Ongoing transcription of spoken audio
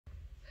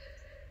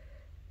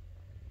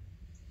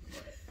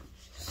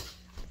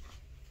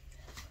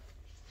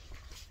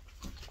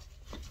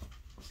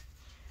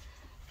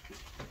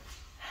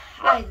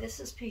Hi, this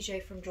is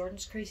PJ from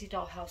Jordan's Crazy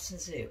Dollhouse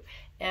and Zoo,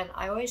 and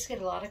I always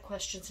get a lot of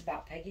questions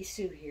about Peggy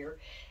Sue here,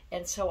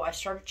 and so I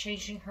started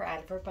changing her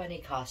out of her bunny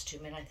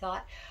costume, and I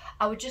thought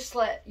I would just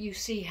let you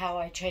see how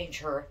I change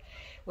her,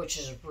 which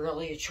is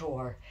really a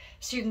chore,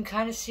 so you can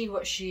kind of see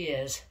what she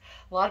is.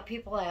 A lot of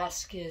people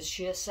ask, is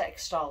she a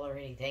sex doll or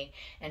anything?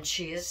 And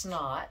she is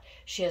not.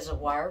 She has a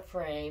wire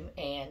frame,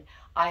 and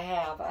I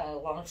have a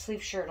long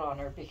sleeve shirt on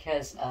her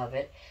because of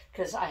it,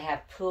 because I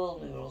have pool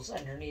noodles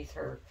underneath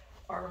her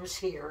arms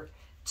here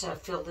to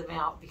fill them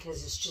out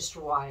because it's just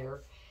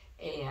wire,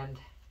 and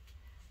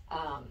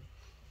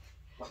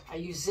I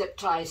use zip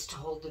ties to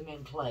hold them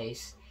in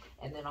place,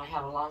 and then I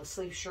have a long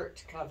sleeve shirt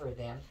to cover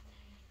them,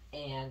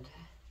 and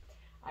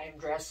I am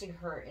dressing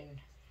her in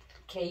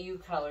KU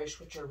colors,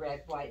 which are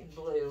red, white, and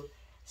blue,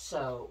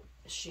 so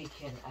she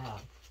can,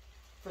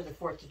 for the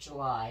 4th of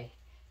July,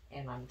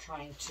 and I'm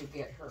trying to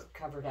get her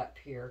covered up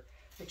here,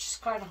 which is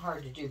kind of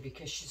hard to do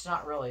because she's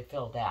not really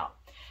filled out.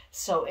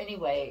 So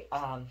anyway,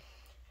 I'm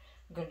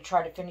going to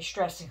try to finish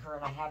dressing her,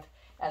 and I have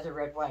other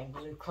red, white, and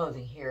blue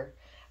clothing here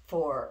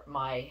for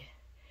my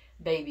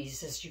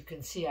babies. As you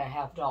can see, I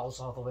have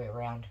dolls all the way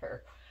around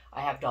her.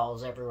 I have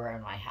dolls everywhere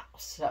in my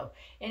house. So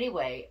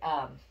anyway,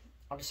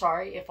 I'm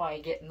sorry if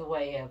I get in the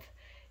way of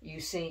you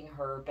seeing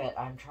her, but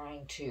I'm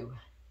trying to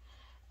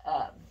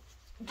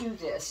do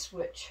this,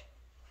 which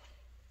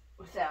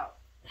without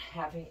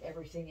having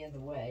everything in the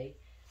way,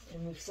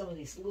 and move some of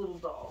these little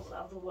dolls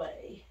out of the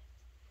way,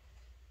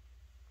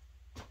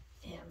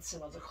 and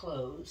some of the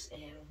clothes,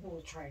 and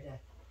we'll try to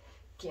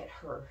get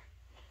her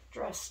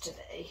dressed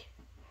today.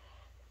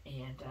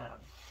 And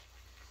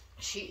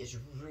she is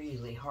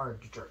really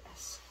hard to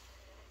dress,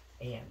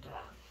 and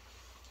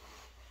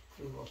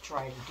we will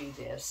try to do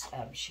this.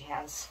 She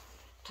has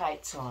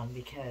tights on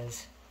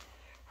because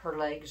her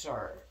legs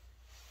are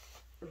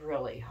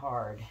really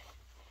hard,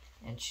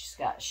 and she's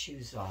got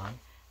shoes on.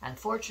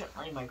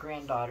 Unfortunately, my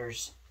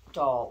granddaughter's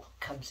doll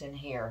comes in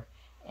here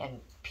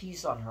and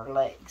pees on her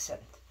legs, and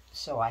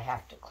so I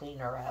have to clean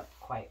her up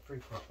quite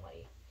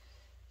frequently.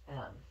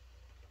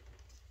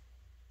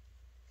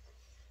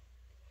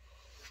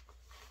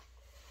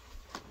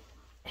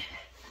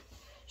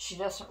 She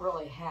doesn't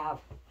really have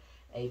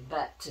a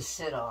butt to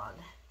sit on,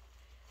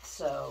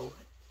 so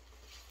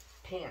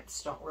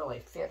pants don't really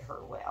fit her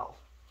well.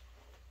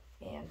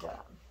 And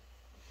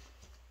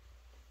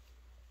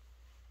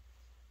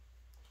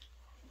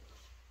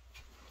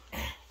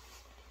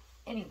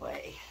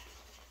anyway,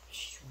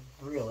 she's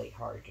really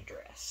hard to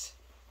dress,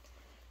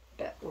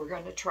 but we're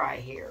going to try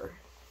here.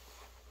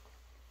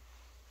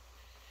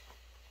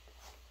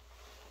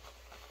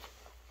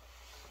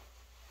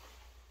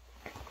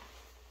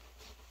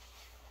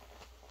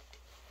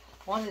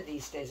 One of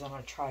these days I'm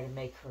going to try to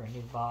make her a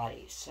new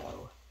body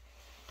so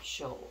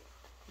she'll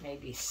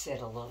maybe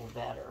sit a little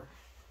better.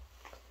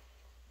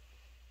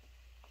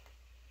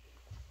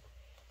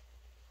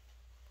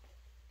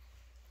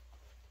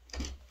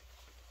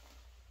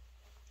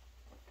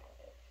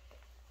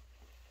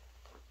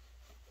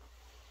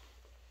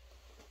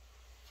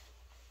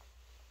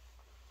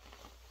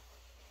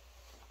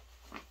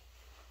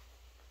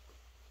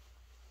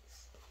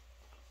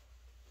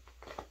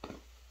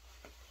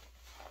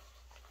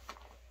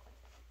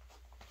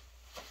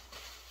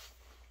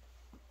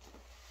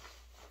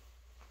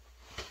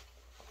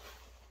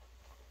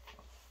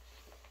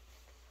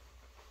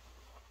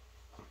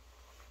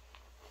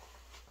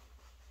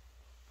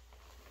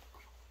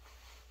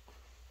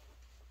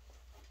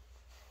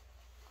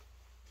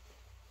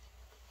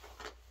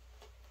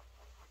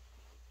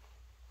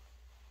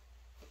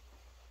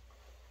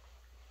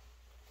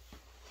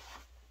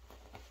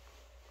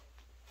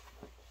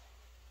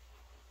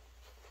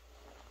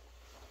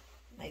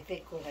 I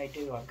think what I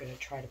do, I'm going to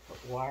try to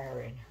put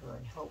wire in her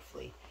and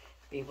hopefully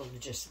be able to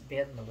just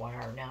bend the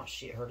wire. Now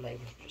her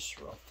legs are just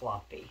real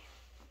floppy.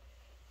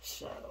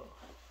 So,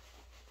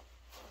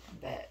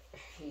 but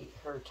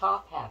her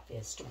top half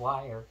is to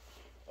wire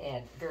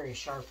and very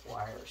sharp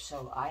wire.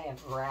 So I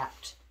have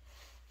wrapped,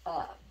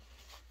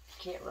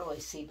 can't really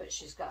see, but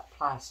she's got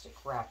plastic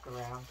wrapped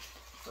around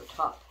her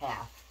top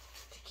half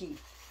to keep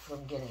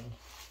from getting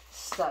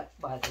stuck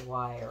by the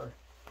wire.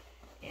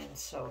 And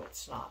so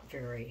it's not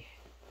very...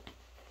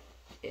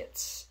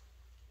 It's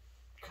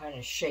kind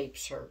of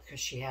shapes her because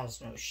she has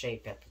no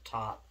shape at the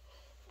top,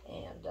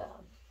 and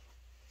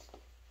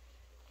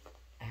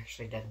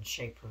actually doesn't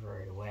shape her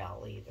very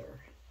well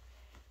either.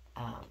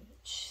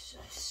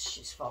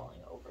 She's falling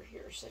over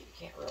here so you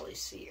can't really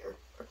see her.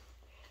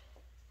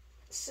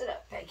 Sit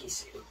up, Peggy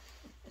Sue.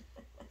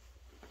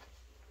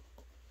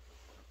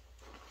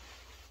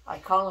 I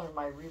call her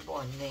my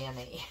reborn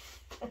nanny.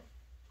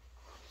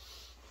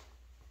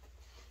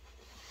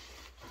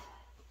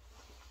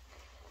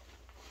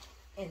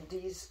 And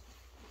these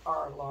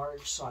are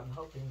large, so I'm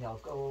hoping they'll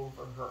go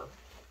over her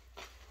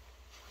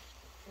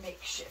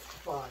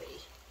makeshift body.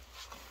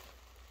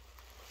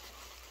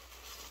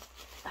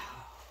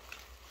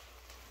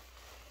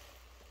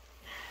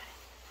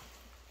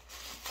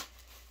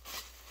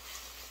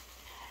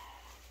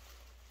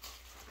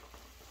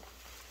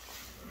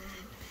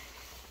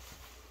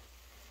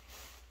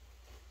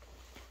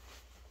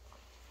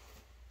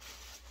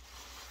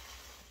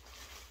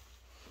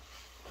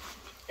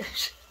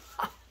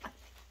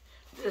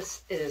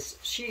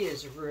 She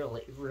is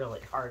really,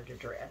 really hard to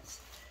dress.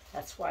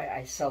 That's why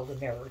I seldom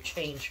ever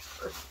change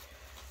her.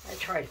 I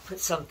try to put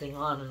something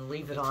on and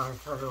leave it on her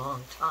for a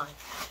long time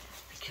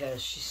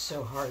because she's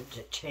so hard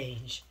to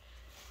change.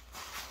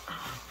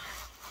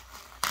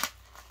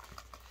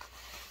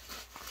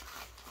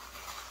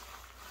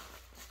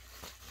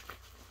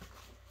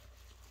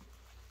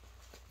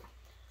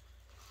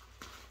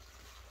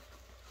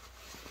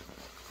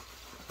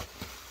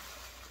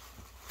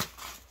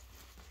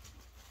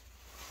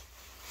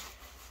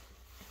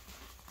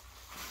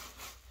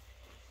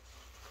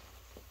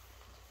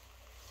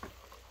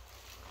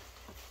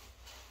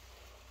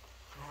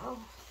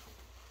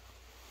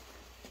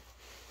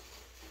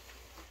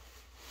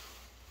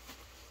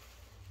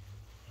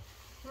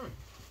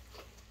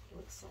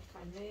 Looks like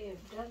I may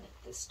have done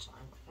it this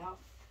time without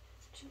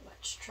too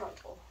much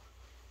trouble.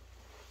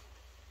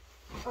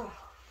 Oh.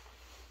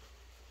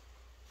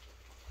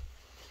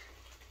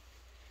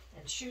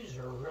 And shoes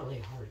are really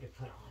hard to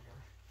put on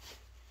her.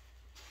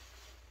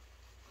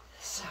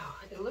 So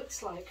it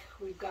looks like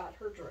we've got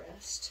her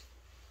dressed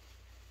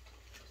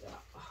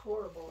without a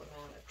horrible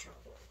amount of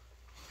trouble.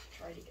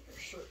 Try to get her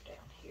shirt down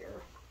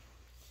here.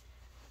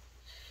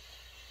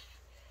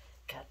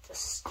 Got the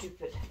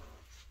stupid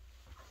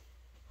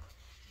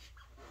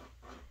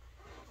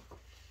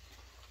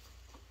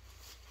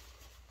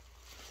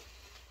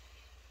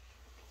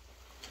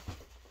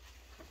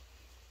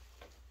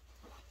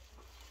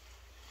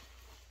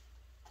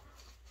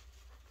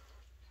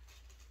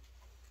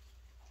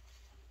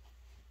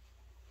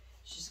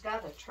she's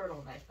got a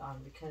turtleneck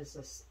on because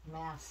this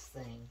mask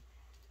thing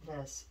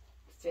does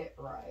fit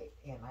right,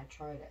 and I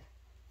try to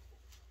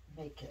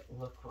make it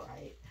look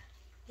right,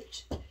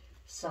 which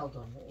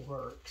seldom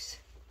works.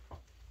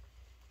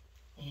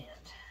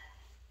 And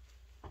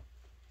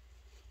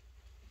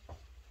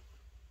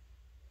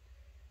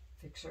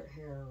fix her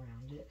hair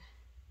around it.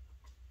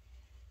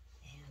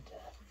 And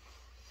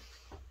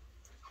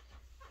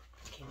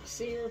can you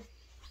see her?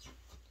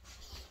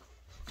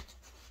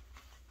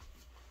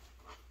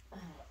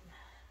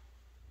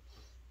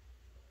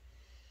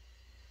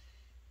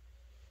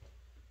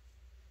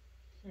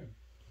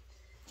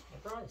 I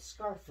brought a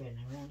scarf in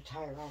and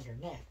tie around her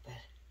neck, but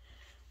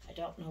I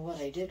don't know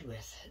what I did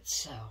with it.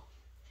 So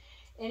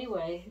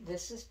anyway,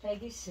 this is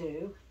Peggy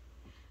Sue,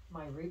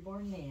 my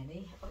reborn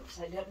nanny. Oops,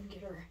 I didn't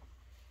get her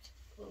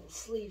little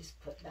sleeves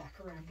put back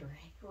around her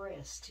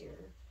wrist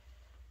here.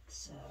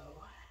 So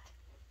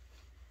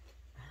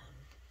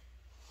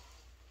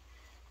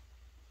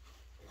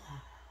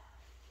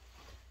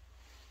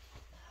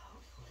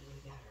hopefully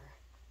we got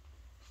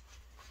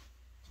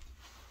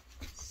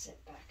her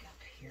set back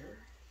up here.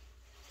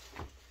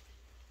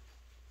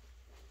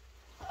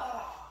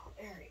 Oh,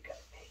 there you go,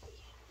 Peggy.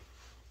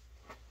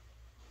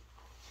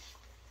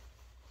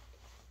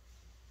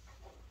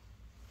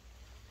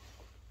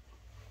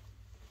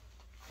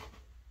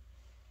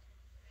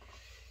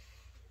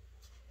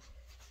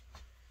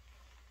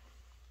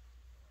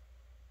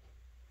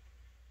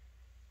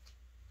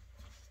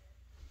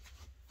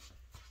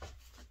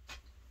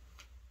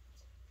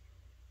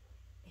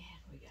 And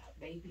we got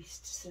babies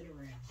to sit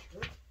around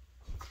her.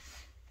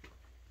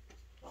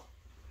 Well,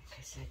 like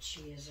I said,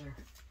 she is our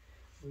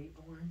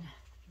reborn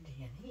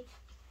Nanny.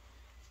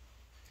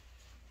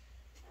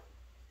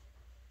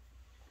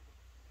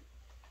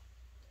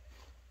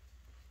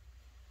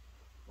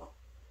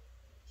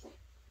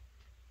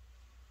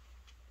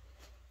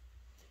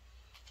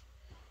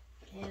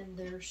 And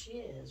there she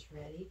is,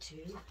 ready to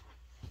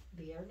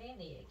be our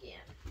nanny again.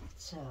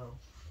 So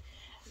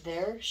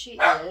there she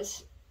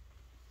is,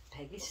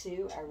 Peggy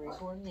Sue, our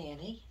reborn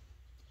nanny.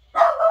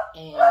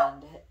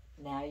 And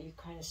now you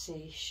kind of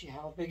see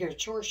how big of a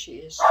chore she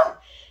is to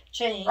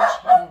change.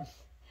 And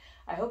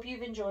I hope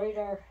you've enjoyed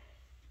our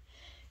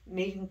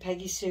meeting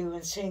Peggy Sue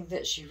and seeing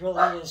that she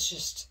really is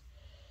just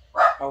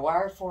a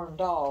wire-formed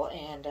doll.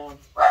 And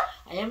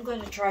I am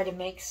going to try to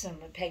make some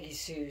Peggy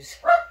Sue's,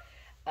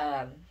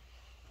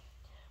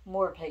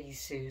 more Peggy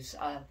Sue's.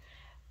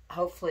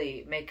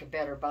 Hopefully make a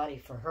better body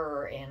for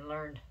her and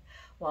learn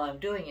while I'm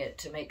doing it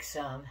to make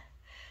some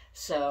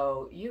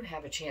so you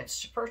have a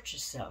chance to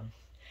purchase some.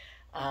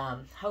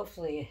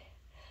 Hopefully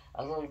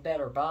a little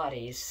better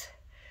bodies,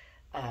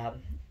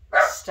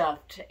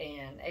 stuffed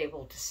and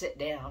able to sit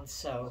down,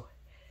 so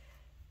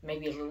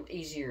maybe a little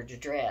easier to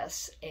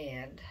dress,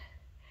 and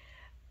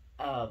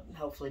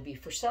hopefully be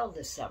for sale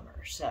this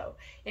summer. So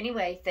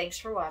anyway, thanks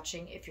for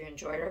watching. If you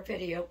enjoyed our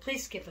video,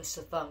 please give us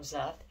a thumbs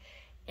up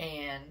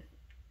and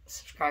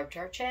subscribe to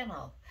our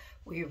channel.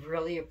 We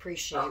really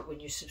appreciate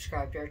when you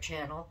subscribe to our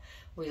channel.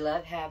 We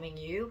love having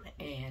you,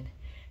 and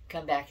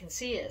come back and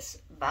see us.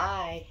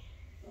 Bye.